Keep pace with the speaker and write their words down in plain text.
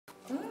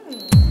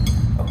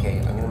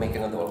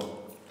depending on the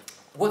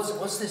one.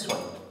 What's this one?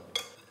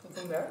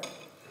 Cucumber.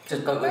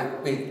 Just go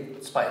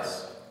with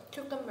spice.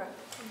 Cucumber.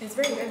 It's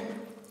very good.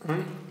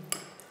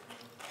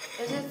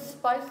 Is it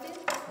spicy?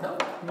 No.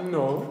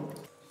 No.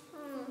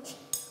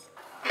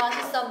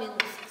 맛있어 means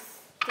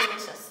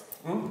delicious.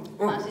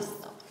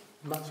 맛있어.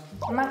 Much.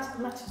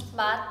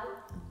 맛.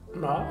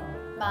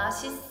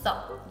 맛있어.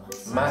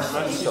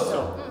 Mashiso.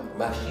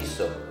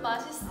 Mashiso.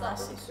 맛있어.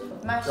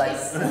 Like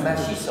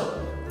mashiso.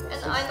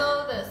 And I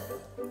know this.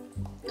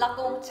 La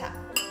concha.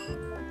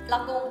 La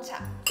concha.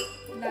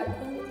 La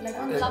La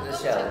The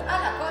shell. concha. Ah,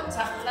 la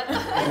concha. La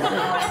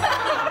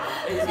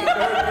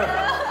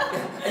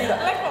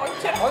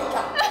Concha.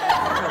 Concha.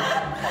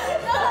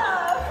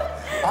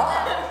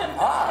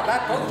 La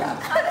concha.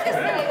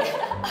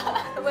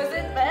 Was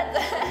it bad?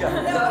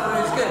 Yeah. No,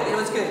 it was good. It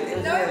was good. It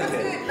was No, it really was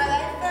good, but I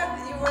thought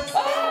you were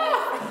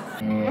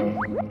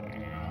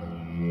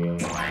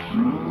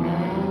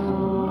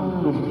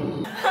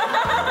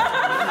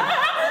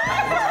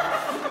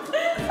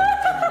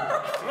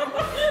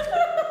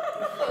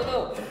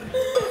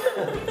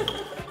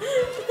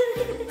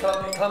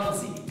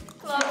Clumsy.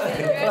 Clumsy.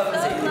 You're so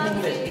Clumsy. In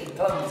clumsy. English.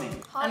 Clumsy.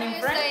 How do And in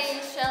you French? say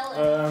shell in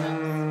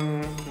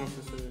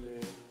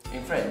French?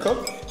 In French. Cook.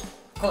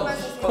 Conch.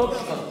 Conch.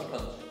 Conch.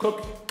 Conch. Cook.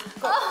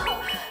 Oh,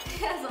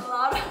 he has a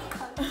lot of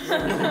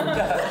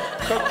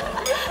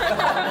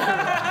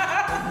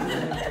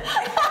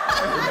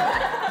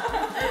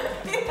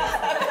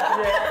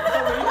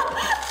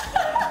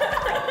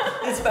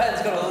This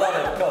man's got a lot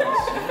of conch.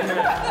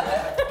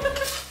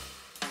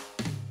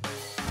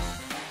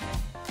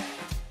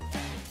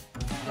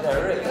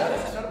 They're really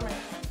nice.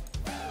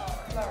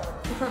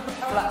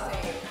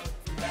 Flour.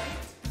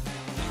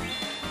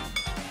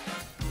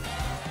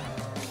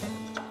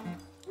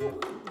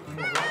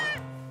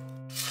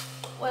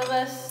 What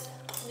was,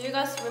 do you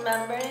guys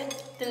remember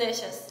it?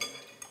 Delicious.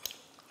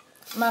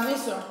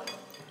 Mamiso.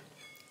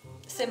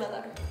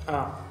 Similar.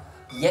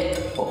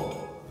 Yekpo.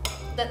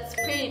 That's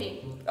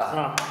pretty.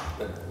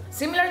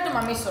 Similar to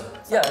mamiso.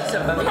 Yeah, it's a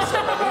mamiso.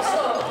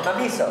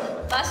 Mamiso.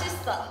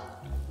 맛있어.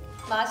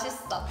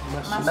 맛있어.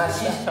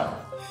 Mashiso.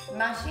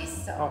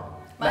 Mashiso. Oh.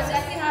 Does it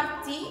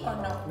have tea or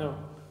no? No.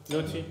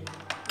 No tea.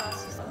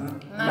 맛있어.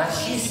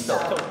 Mashiso.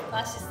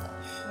 맛있어.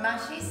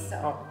 Mashiso.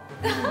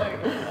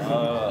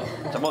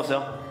 잘 먹었어요?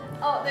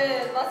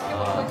 네, 맛있게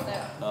먹고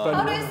있어요.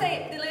 How do you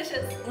say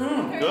delicious?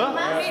 Good?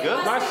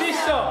 Good?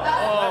 맛있어.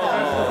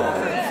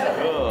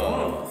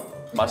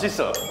 Good.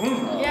 맛있어.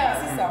 Yeah,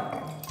 Mashiso.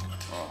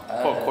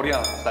 Pork,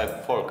 Korean style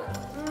pork.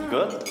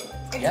 Good?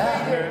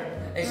 Yeah.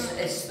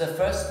 It's the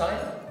first time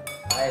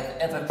I've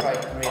ever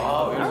tried Korean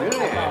Oh, food.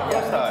 really?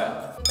 First time.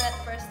 We met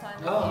first time.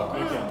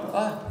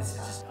 This is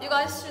just... You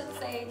guys should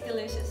say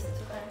delicious to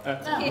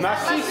her.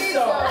 맛있어.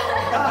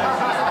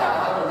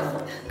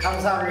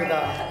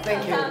 감사합니다.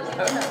 Thank you.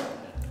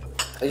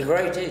 It's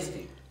very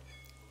tasty.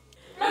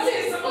 이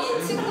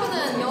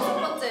친구는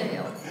 6번째예요.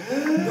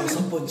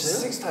 여섯 번째요?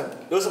 Sixth time.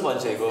 여섯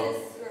번째 이거. This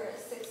is your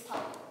 6th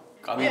time.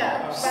 까미노.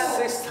 Yeah, but-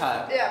 Sixth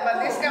time. Yeah,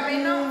 but this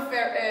camino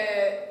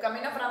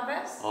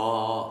francés,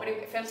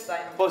 first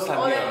time. First time.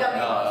 Other yeah. caminos,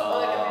 Yeah.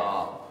 other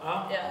caminos.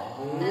 Yeah.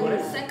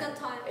 And second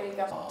time. El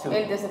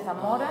desde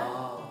Zamora,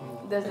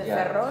 desde Yeah,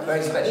 Ferrol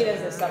very special. y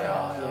desde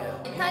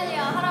Zamora.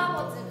 이탈리아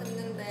할아버지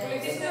뵀는데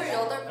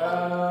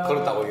 28번째예요.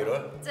 걸었다고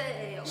이를?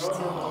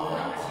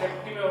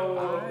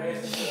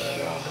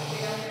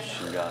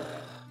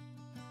 신기하네.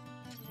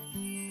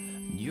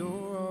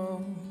 You're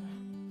all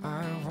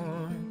I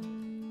want.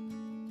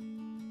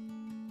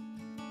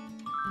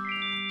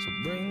 So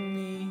bring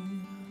me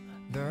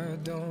the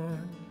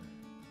dawn.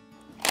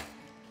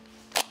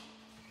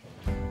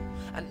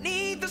 I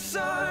need the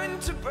sun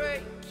to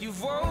break.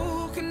 You've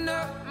woken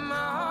up my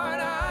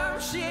heart. I'm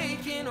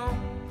shaking. Oh,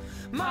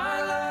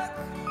 my luck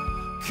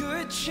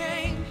could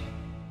change.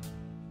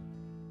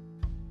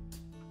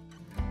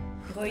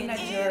 Going at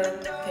your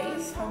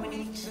pace, how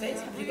many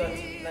days have you got?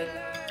 Like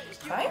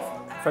 5?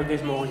 5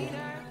 days more.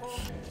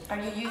 Are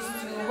you used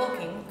to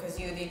walking? Because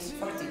you did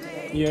 40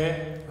 today. Yeah.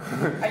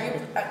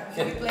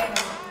 Do you plan on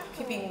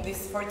keeping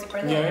this 40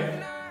 per day?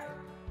 Yeah.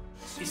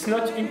 It's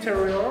not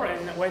interior,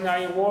 and when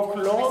I walk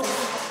long,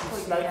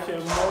 it's like a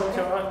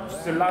motor,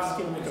 the last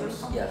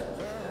kilometers. Yeah.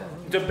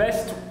 The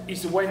best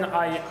is when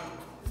I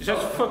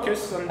just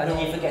focus on And then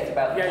you forget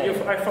about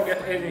I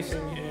forget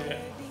anything,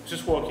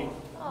 just walking.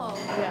 Oh,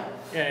 Yeah.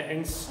 Yeah,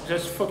 and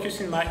just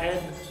focus in my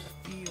head.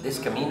 This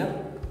Camino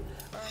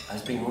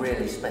has been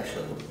really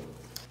special.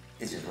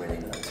 This is really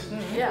nice.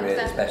 Yeah, really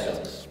exactly.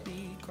 special.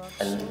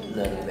 And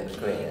learning a bit of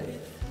Korean,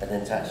 and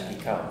then to actually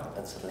come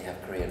and suddenly have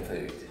Korean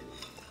food.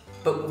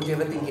 But would you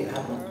ever think it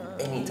happened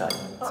any time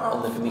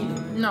on the Camino?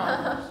 No.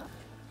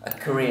 A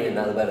Korean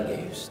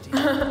albergue.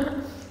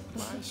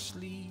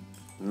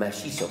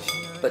 Mashiso.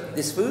 But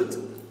this food?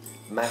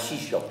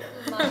 Mashiso.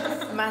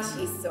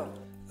 Mashiso.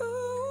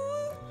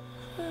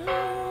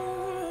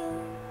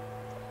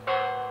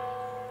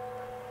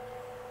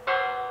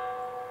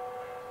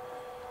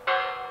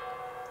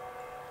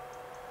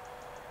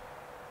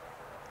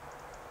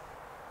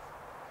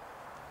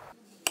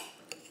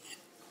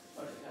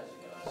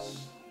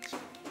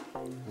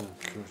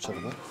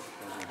 잠깐만.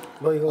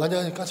 뭐 이거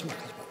아니 까지 마.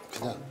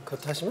 그냥.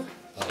 그것도 하시면?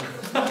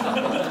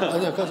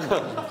 아니야 까지 마.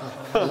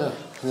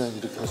 그냥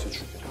이렇게 해서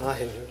줄게. 아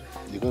예.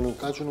 이거는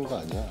까주는 거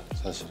아니야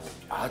사실은.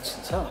 아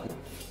진짜?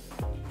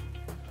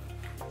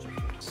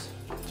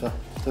 자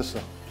됐어.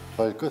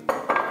 파일 끝.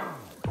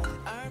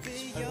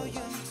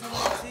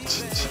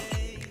 진짜.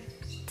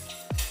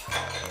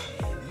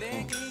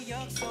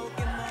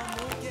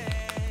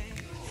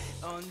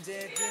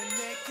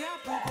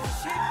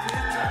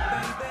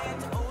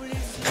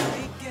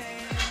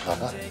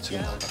 봐봐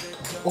지금 봐봐.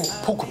 오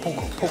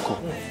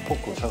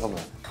포크 잠깐만.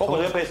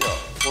 포크 옆에 있어.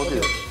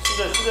 어디?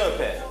 수저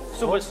옆에.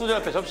 수저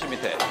옆에 접시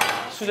밑에.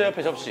 수저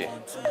옆에 접시.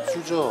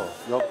 수저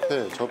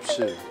옆에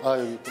접시. 아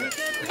여기 있구나.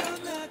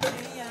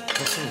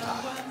 좋습니다.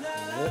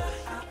 네.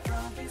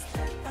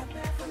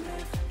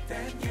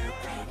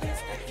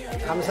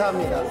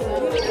 감사합니다. 네,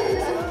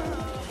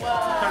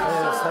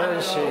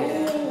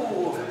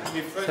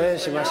 서현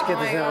씨 맛있게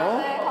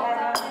드세요.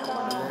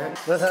 네.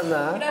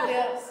 감사합니다.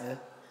 네.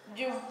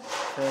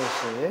 서현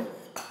씨.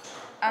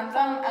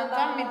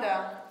 안감입니다.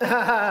 네.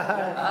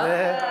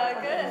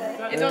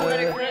 It was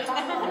very great.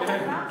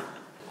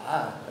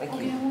 Ah, thank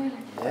you.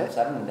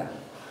 감사합니다.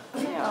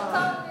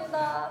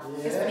 감사합니다.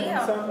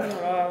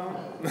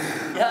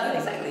 Yeah,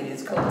 exactly.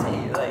 It's called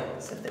tea, like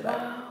something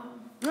like.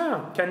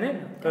 Ah,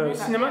 cannelle,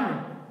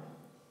 cinnamon.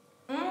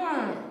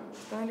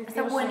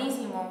 Está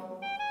buenísimo.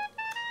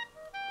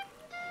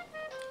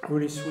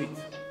 Really sweet.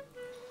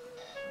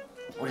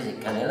 What is it,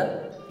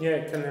 canela?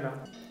 Yeah, cannella.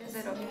 Is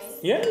it okay?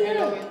 Yeah.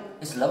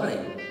 It's lovely.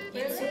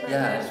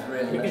 Yeah, it's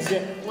really nice.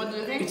 What do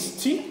you think? It's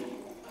tea?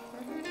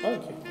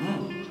 Okay.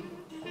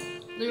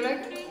 Do you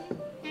like it?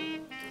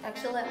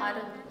 Actually, I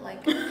don't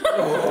like it.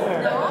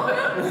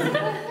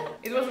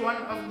 It was one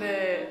of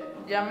the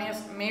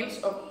yummiest meals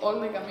of all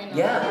the Camino.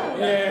 Yeah,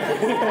 Yeah.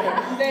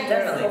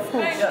 definitely.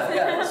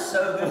 Yeah, it's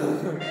so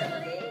good.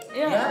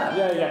 Yeah.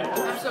 Yeah.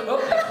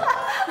 Absolutely.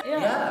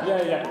 Yeah.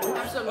 Yeah.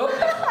 Absolutely.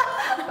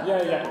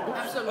 Yeah.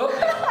 Absolutely.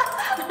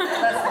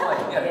 That's the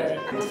way.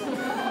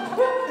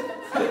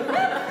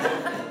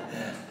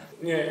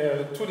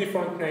 Yeah, two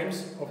different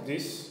names of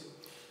this.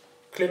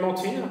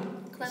 Clementine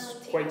is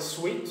quite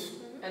sweet,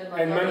 and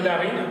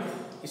mandarin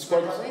is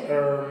quite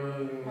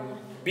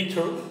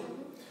bitter,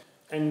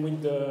 and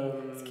with the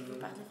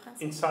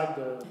inside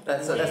the.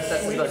 That's the Je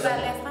version.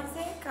 parlais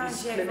français quand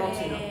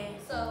Clémentine.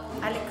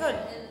 j'étais à l'école.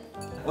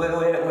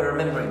 We're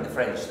remembering the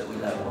French that we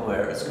learned when we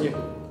were at school.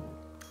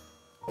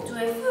 Tu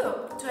es fou,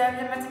 tu aimes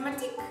les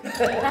mathématiques.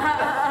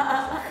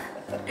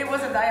 It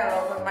was a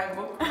dialogue in my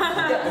book.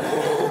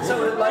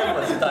 So it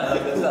was a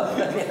dialogue as well.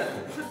 Yeah.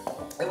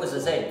 It was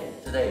the same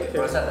today.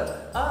 Rosanna,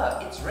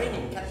 it's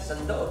raining cats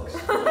and dogs.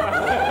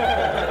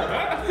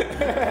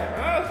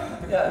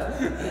 Yeah.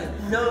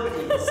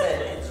 Nobody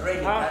said it's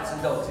raining cats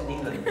and dogs in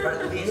England for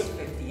at least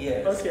 50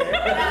 years. Okay.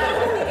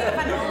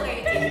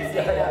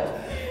 Yeah.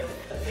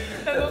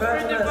 The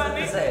first person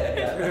to say it.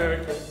 Yeah.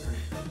 Okay.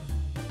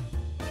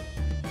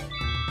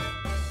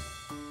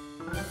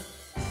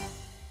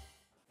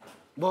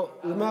 뭐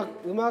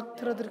음악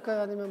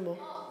틀어드릴까요 아니면 뭐?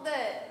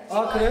 네.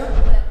 아 그래요?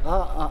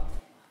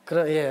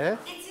 그래 예.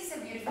 It is a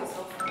beautiful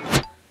sofa.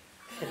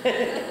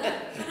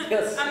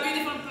 Yes. A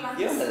beautiful plant.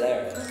 You're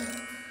hilarious.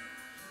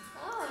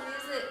 Oh,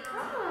 is it?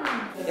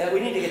 Yeah, we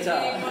need a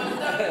guitar.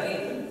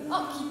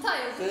 기타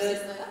여기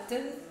있어요?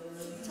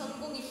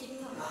 전공이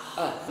기타.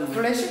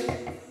 Classic?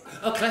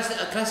 Oh,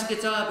 classic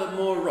guitar, but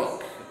more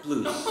rock,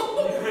 blues.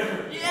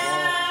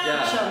 Yeah.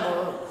 Yeah.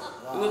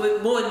 Well,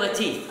 more in my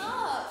teeth.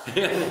 Oh, he's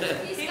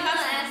gonna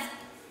ask.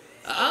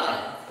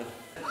 Ah.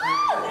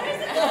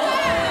 There's a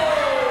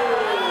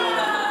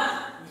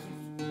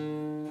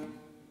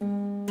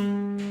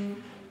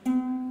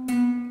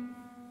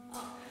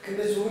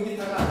근데 좋은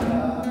기타가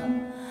아니라.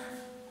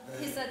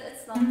 He said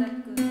it's not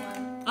that good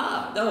one.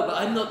 Ah, no, but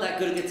I'm not that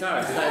good a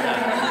guitarist either.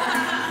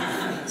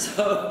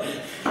 So.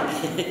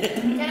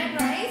 Can I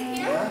play it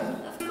here?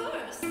 Of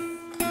course.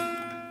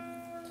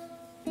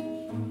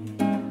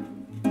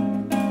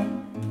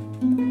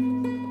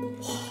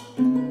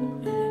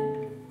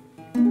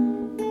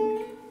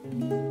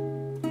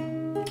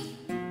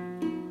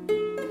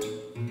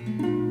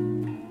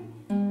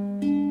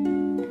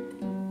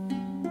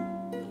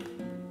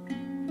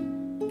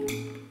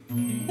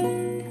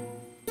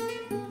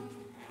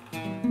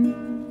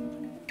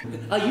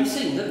 Oh, you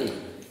sing, don't you?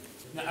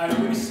 No, I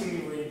really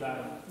sing really bad.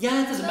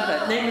 Yeah, it doesn't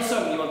matter. Name a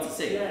song you want to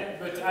sing. Yeah,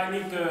 but I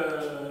need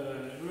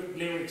the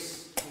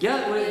lyrics.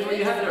 Yeah, well,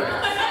 you have the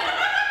lyrics.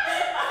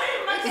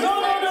 No.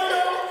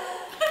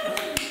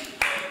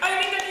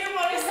 I need a new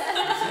voice.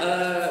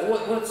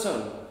 What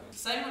song?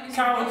 Simon is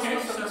Karaoke, a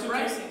box of so it's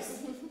surprises.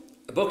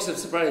 A box of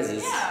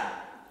surprises. Yeah.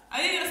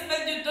 I didn't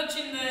expect you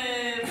touching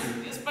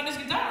the Spanish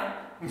guitar.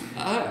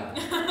 Ah.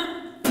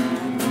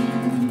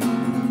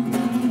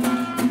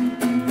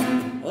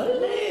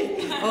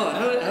 Olé! Oh,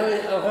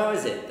 how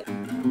is it?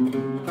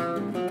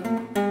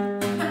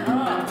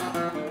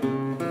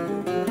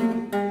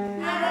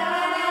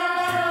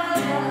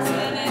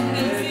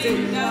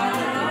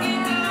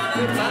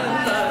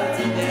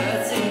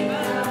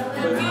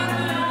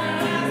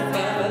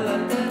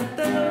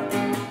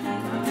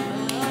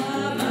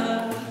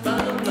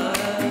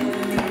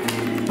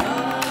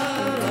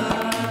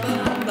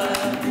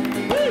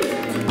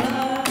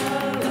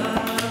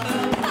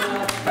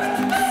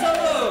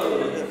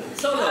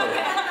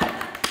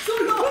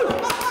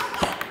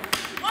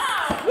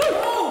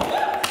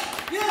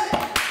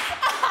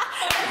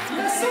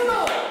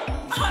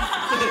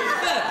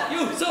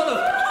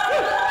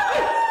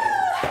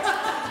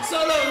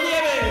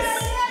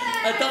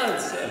 A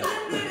dance.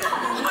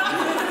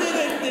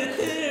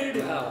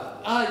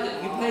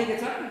 You play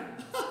guitar?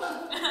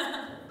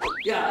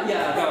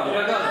 Yeah, go.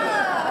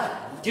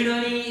 Do you know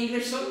any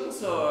English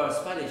songs or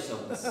Spanish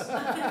songs?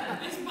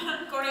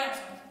 Korean.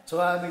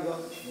 좋아하는 거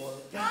뭐?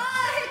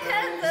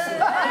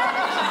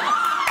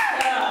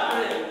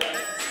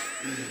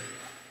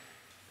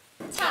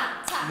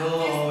 차.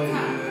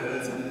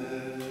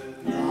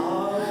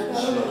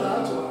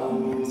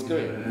 It's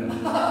great.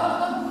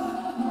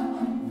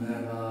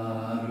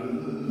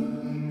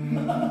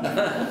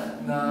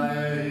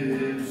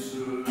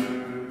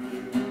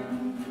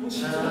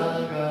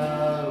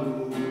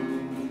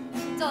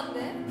 진짜인데?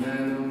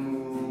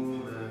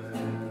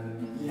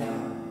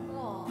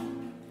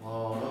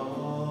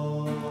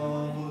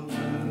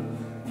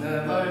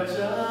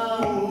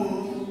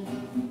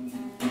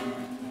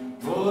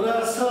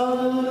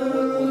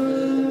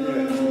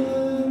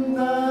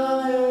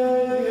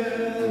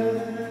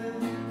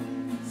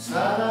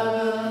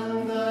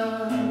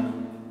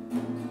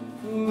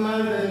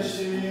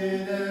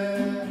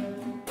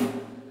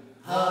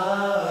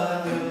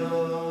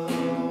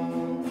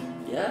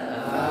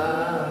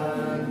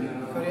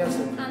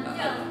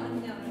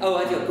 Oh,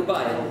 I do.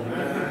 Goodbye.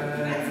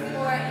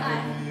 Or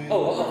hi.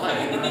 Oh, hi.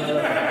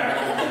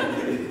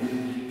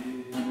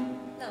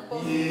 No,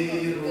 both.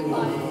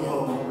 Goodbye.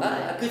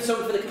 A good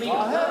song for the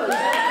Camino.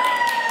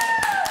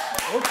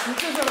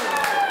 진짜 잘한다.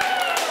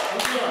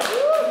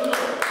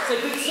 It's a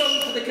good song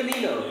for the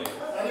Camino.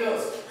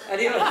 Adios.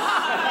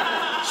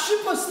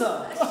 슈퍼스타.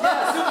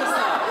 Yeah,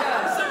 superstar.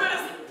 Yeah.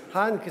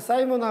 한 그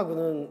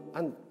사이먼하고는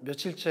한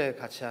며칠째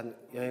같이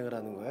여행을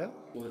하는 거예요?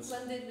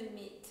 When did we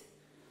meet?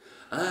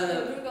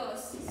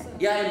 Burgos. So.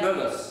 Yeah, in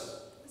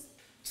Burgos.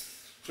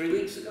 3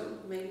 weeks ago,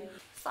 maybe.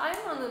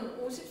 사이먼은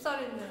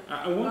 50살인데.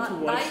 I want to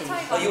watch 나이 some.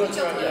 차이가 you want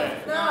to 엄청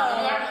try? No,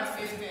 you are not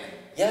 15.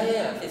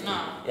 Yeah, 50. No.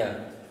 Yeah.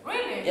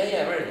 Really?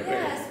 Yeah, really.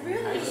 Yes,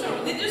 really.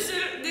 Did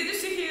you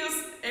see his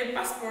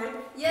passport?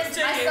 Yes,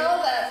 Check I it.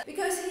 saw that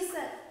because he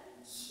said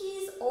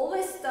he's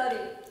always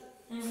studying.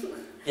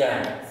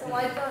 Yeah. So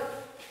I thought.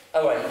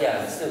 Oh, right,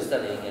 yeah, I'm still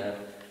studying, yeah.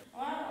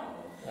 Wow.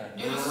 Yeah.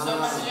 You look so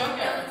much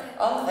younger.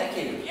 Oh, thank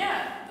you.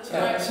 Yeah. That's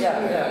Yeah,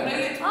 right. yeah.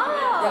 Really?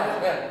 Oh.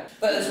 Yeah.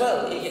 But as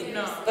well,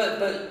 No.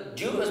 but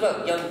you as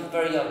well, young,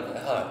 very young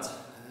at heart.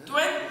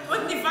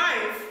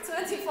 25.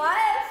 25.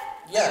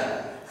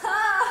 Yeah.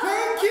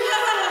 Thank you.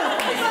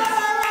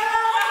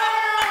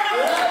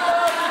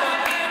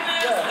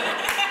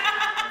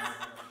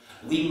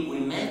 We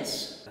met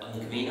on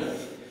the Camino,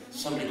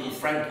 somebody called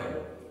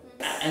Franco,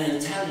 an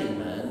Italian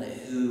man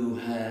who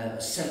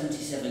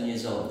 77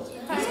 years old.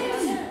 I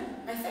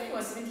thought he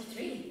was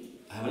 73.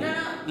 How many?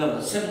 No,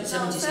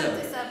 77.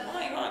 77. Oh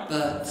my god.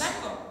 But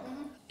Franco.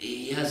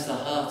 he has the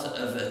heart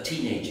of a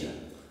teenager.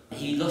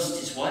 He lost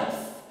his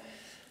wife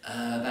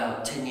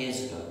about 10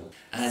 years ago.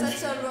 And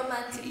Such a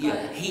romantic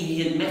yeah, guy.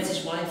 he had met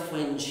his wife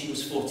when she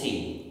was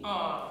 14.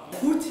 Oh.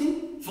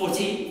 14?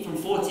 14, from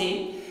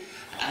 14,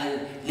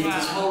 and lived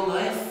his whole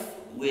life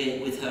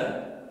with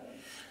her.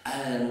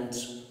 And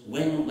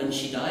when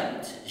she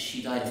died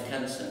of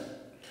cancer.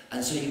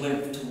 And so he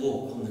went to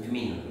walk on the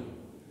Camino.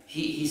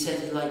 He said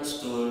he likes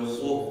to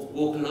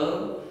walk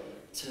alone,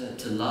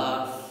 to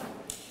laugh,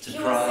 to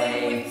cry.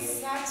 He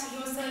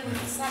was saying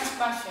with such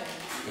passion.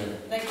 Yeah.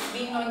 Like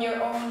being on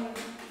your own.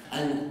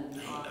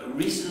 And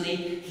recently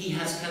he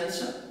has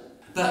cancer,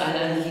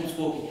 and he keeps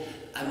walking.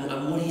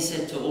 And what he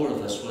said to all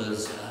of us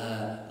was,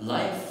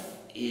 life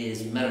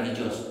is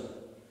maravilloso.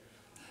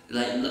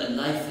 Like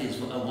life is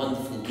a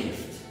wonderful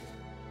gift.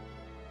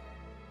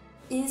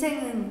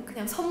 인생은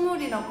그냥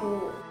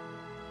선물이라고.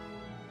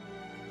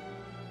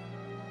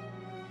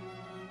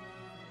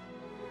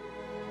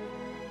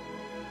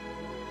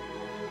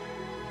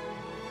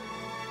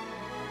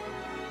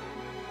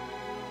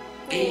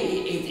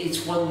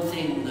 It's one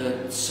thing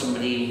that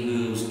somebody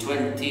who's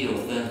 20 or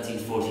 30,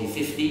 40,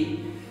 50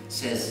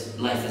 says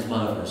life is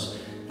marvellous,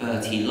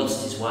 but he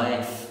lost his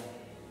wife,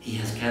 he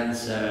has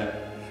cancer,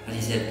 and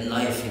he said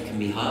life can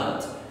be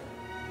hard,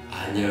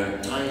 and there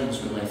are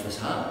times when life is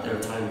hard, there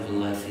are times when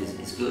life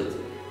is good,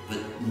 but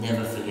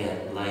never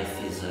forget life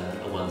is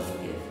a wonderful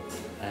gift.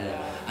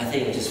 I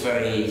think it's just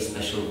very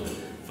special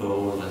for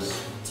all of us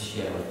to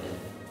share with him.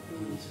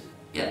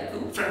 Yeah,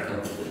 cool, Franco.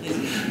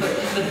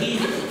 but he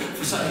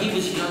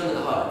was young at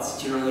heart,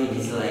 do you know what I mean?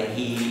 He's like,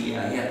 he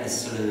had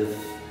this sort of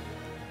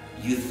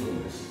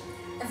youthfulness.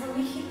 And for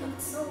me, he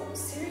looked so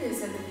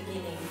serious at the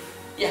beginning.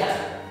 Yeah.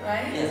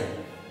 Right? Yeah.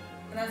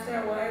 And after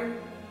a while,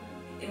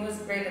 it was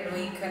great and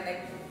we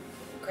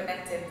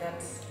connected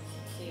that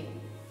he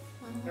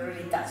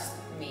really touched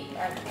me.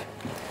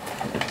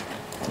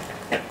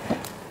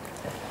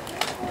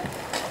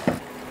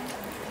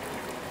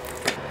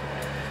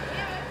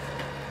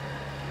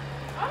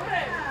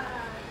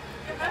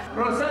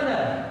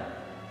 Rosana!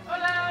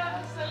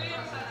 Hola, salí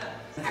Rosana.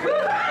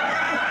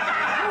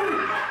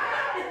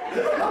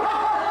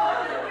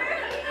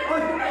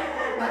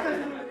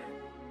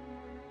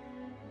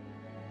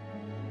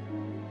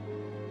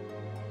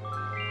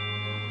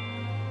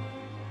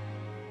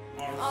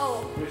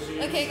 Oh.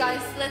 Okay, guys,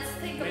 let's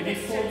take a Maybe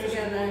picture 4 years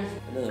together.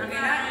 ago. Okay,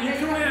 now In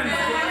Korean.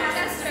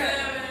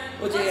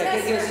 What do you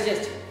give a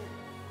suggestion?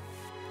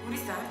 우리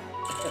스타일.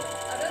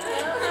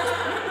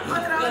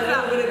 No,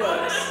 but it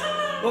works.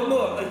 One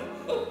more.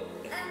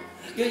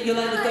 You're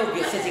like the dog,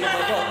 you're sitting on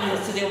my butt,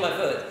 you're sitting on my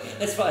foot.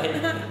 That's fine.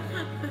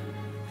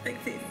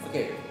 Like this.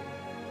 Okay.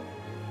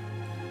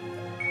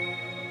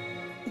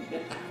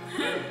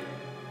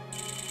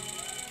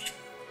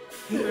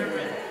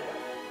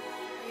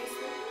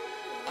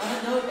 I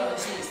don't know, but I'm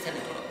saying it's 10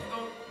 o'clock.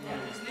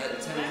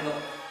 At 10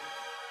 o'clock.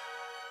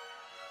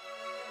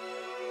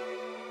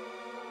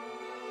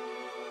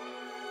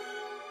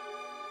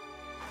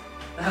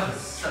 That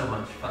was so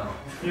much fun.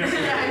 And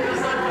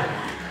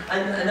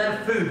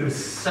that food was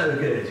so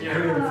good. Yeah.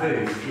 Korean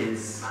food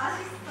is...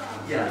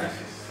 Yeah.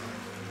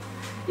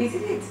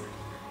 Isn't it?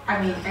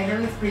 I mean, I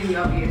know it's pretty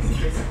obvious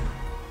because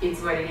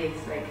it's what it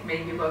is. Like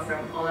many people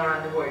from all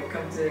around the world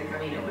come to the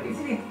Camino, but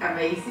isn't it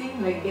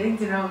amazing? Like getting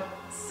to know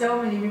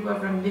so many people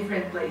from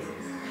different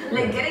places.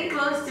 Like getting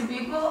close to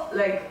people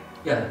like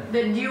Yeah.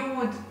 that you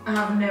would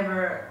have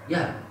never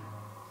Yeah.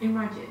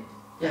 imagined.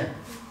 Yeah.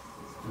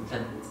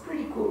 It's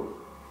pretty cool.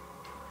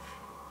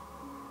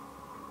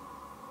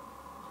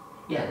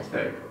 Yeah, it's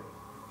very cool.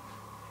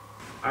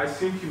 I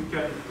think you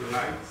can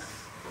light.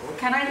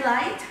 Can I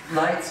light?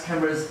 Lights,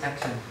 cameras,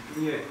 action.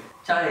 Yeah.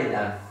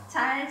 China.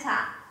 잘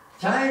자.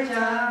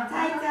 China.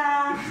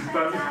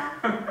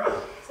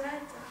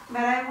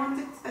 But I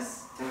wanted a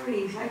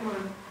story,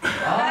 Simon.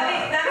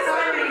 Ah, That's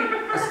funny.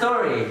 a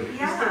story.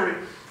 Yeah.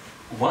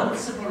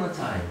 Once upon a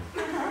time.